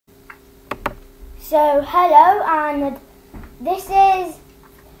So hello, and this is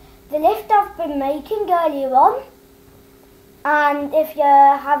the lift I've been making earlier on, and if you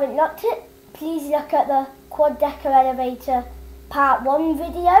haven't looked at it, please look at the quad decker elevator part 1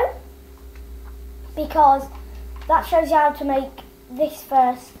 video, because that shows you how to make this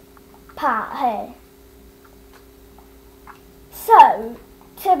first part here. So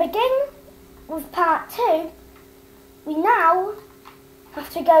to begin with part 2, we now have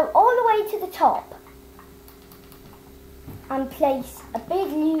to go all the way to the top and place a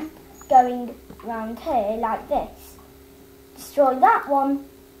big loop going round here like this. Destroy that one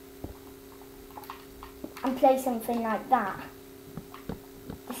and place something like that.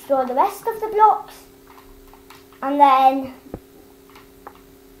 Destroy the rest of the blocks and then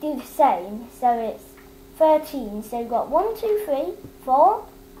do the same. So it's 13. So you've got 1, 2, 3, 4,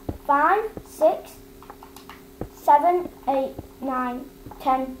 5, 6, 7, 8, 9,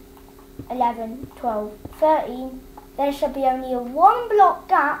 10, 11, 12, 13. There should be only a 1 block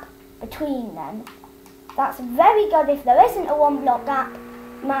gap between them. That's very good. If there isn't a 1 block gap,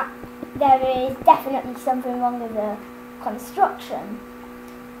 there is definitely something wrong with the construction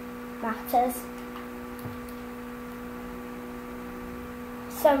matters.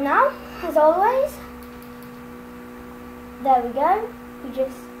 So now, as always, there we go. We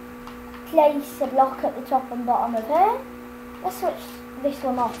just place a block at the top and bottom of here. Let's switch this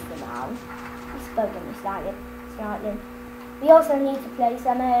one off for now. It's bugging me slightly. We also need to place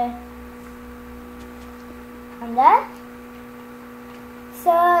them here and there.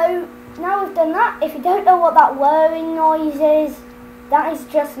 So now we've done that. If you don't know what that whirring noise is, that is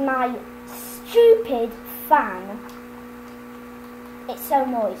just my stupid fan. It's so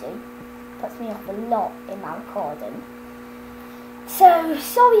noisy. Puts me off a lot in my recording. So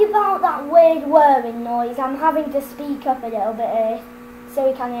sorry about that weird whirring noise. I'm having to speak up a little bit here so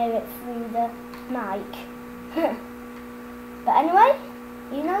we can hear it through the mic. But anyway,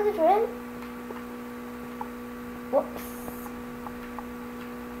 you know the drill. Whoops.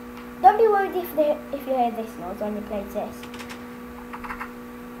 Don't be worried if you hear this noise when you play this.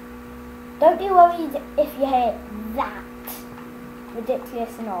 Don't be worried if you hear that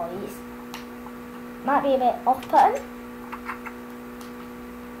ridiculous noise. Might be a bit off-putting,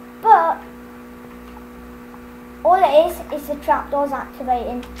 but all it is the trapdoors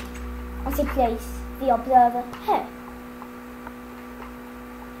activating as you place the observer here.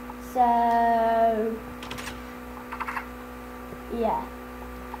 So yeah.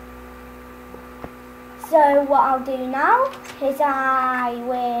 So what I'll do now is I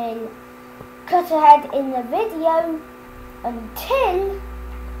will cut ahead in the video until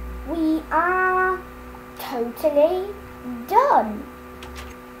we are totally done.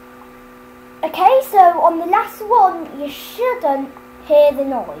 Okay, so on the last one you shouldn't hear the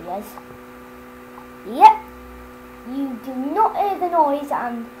noise. Yep, you do not hear the noise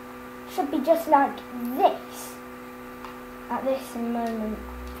and should be just like this at this moment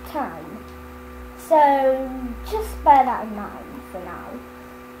of time. So just bear that in mind for now.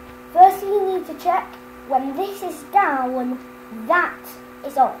 Firstly, you need to check when this is down, that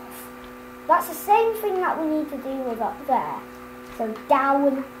is off. That's the same thing that we need to do with up there. So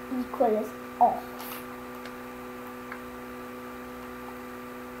down equals off.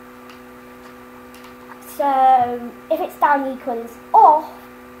 So if it's down equals off,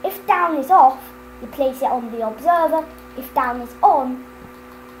 if down is off, you place it on the observer. If down is on,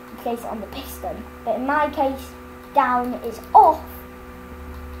 you place it on the piston. But in my case, down is off.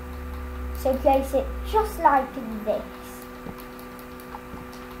 So place it just like this.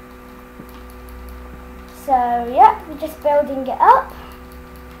 So yep, we're just building it up.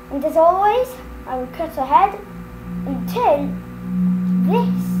 And as always, I will cut ahead until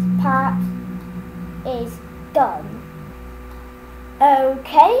this part is done.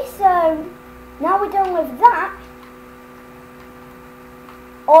 Okay, so now we're done with that.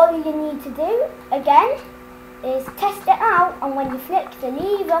 All you need to do, again, is test it out, and when you flick the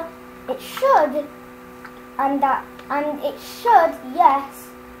lever, it should, yes,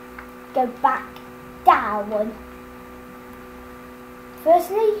 go back down.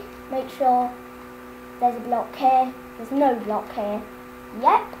 Firstly, make sure there's a block here. There's no block here.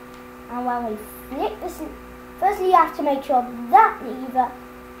 Yep. And when we flick this, firstly you have to make sure that lever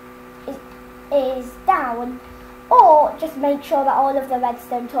is down, or just make sure that all of the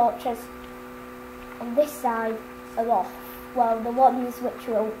redstone torches on this side are off. Well, the ones which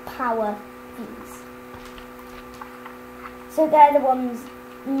will power these. So they're the ones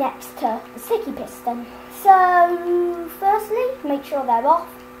next to the sticky piston. So firstly, make sure they're off.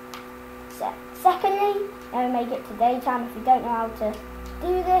 Secondly, make it to daytime. If you don't know how to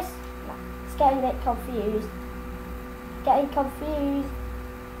do this, getting a bit confused. Getting confused.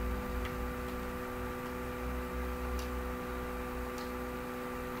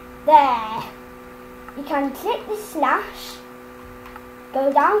 There. You can click the slash,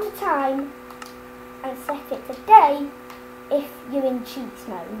 go down to time, and set it to day if you're in cheats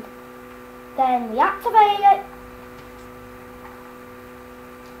mode. Then we activate it.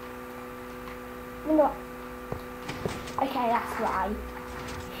 Okay, that's right.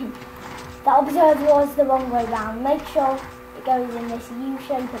 The observer was the wrong way round. Make sure it goes in this U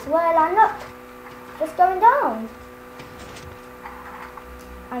shape as well, and look, just going down.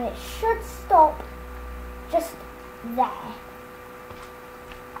 And it should stop just there.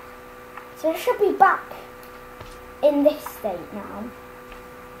 So it should be back in this state now.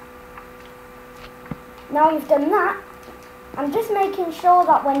 Now you've done that, I'm just making sure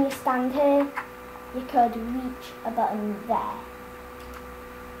that when you stand here, you could reach a button there.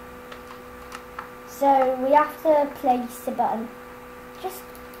 So we have to place a button just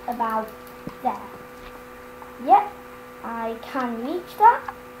about there. Yep, I can reach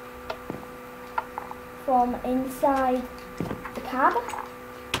that from inside the cab.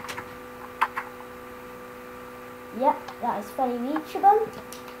 Yep, that is very reachable.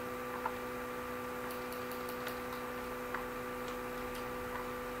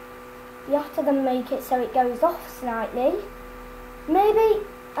 You have to then make it so it goes off slightly. Maybe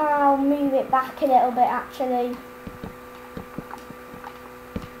I'll move it back a little bit actually.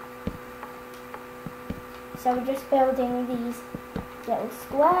 So we're just building these little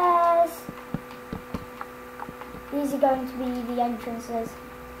squares. These are going to be the entrances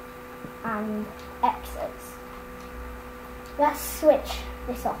and exits. Let's switch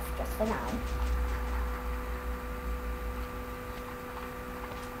this off just for now.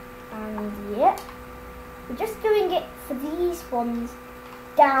 And yep, we're just doing it for these ones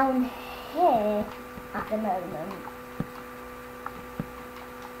down here at the moment.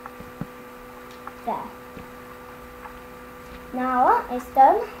 There. Now that is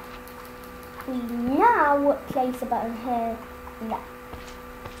done, we now place a button here and there.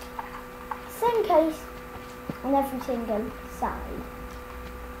 Same case on every single side.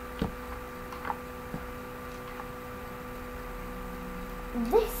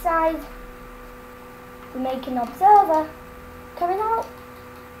 This side, we make an observer coming out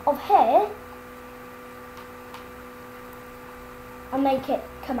of here and make it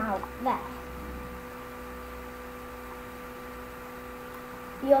come out there.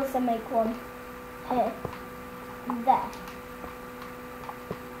 We also make one here and there.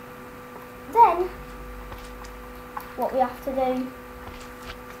 Then, what we have to do is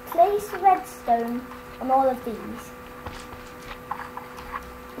place redstone on all of these.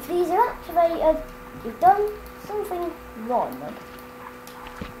 If these are activated, you've done something wrong.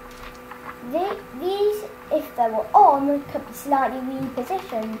 These, if they were on, could be slightly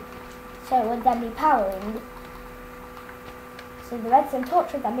repositioned, so it would then be powering. So the redstone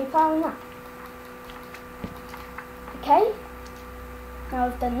torch would then be powering that. Okay, now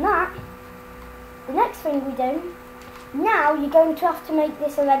we've done that. The next thing we do, now you're going to have to make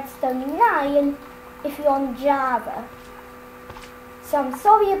this a redstone line if you're on Java. So I'm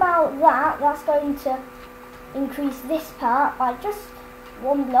sorry about that, that's going to increase this part by just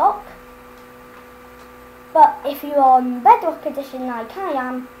 1 block. But if you're on Bedrock Edition like I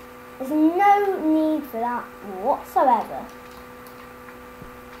am, there's no need for that whatsoever.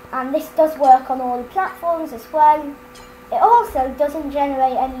 And this does work on all the platforms as well. It also doesn't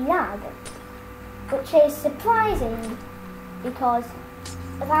generate any lag, which is surprising because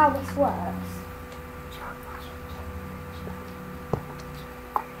of how this works.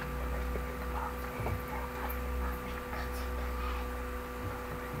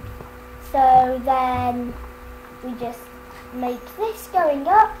 So then we just make this going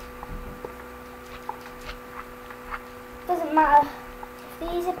up. Doesn't matter if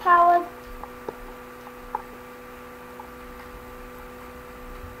these are powered.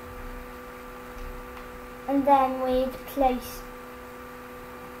 And then we'd place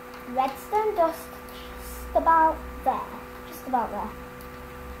redstone dust just about there. Just about there.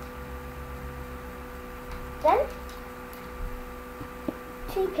 Then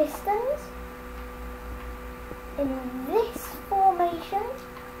 2 pistons in this formation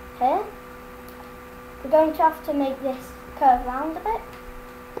here. We're going to have to make this curve round a bit.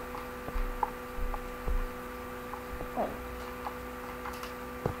 Wait.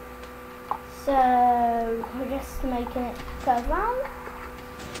 So we're just making it curve round.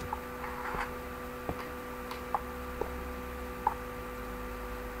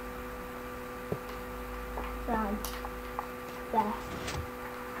 Round. There.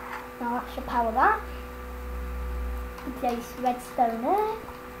 Now that should power that. We place redstone there.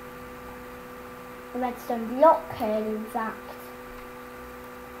 A redstone block here in fact.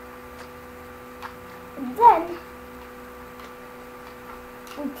 And then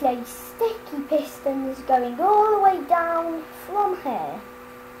we place sticky pistons going all the way down from here.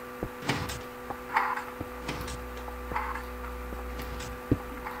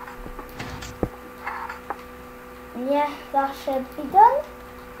 And yeah, that should be done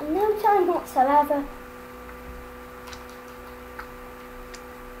in no time whatsoever.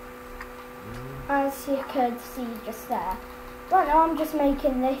 As you could see just there. Right now I'm just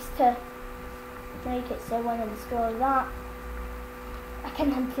making this to make it so when I destroy that, I can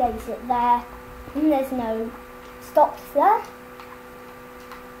then place it there and there's no stops there.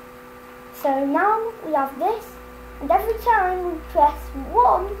 So now we have this, and every time we press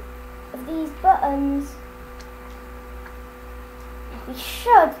one of these buttons we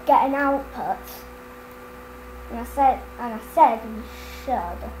should get an output. And I said we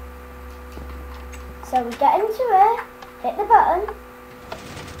should. So we get into it, hit the button,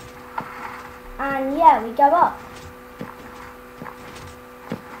 and yeah, we go up.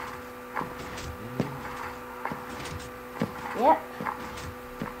 Yep.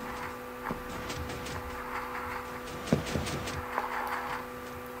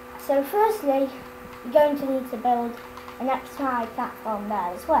 So firstly, you're going to need to build an XY platform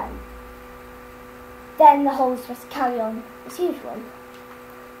there as well. Then the holes just carry on as usual.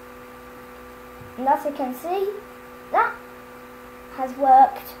 And as you can see, that has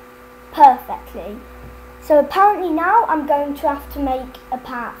worked perfectly. So apparently now I'm going to have to make a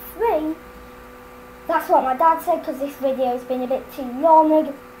part 3. That's what my dad said because this video has been a bit too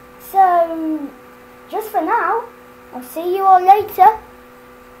long. So just for now, I'll see you all later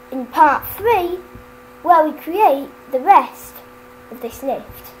in part 3 where we create the rest of this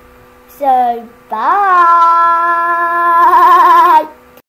lift. So bye!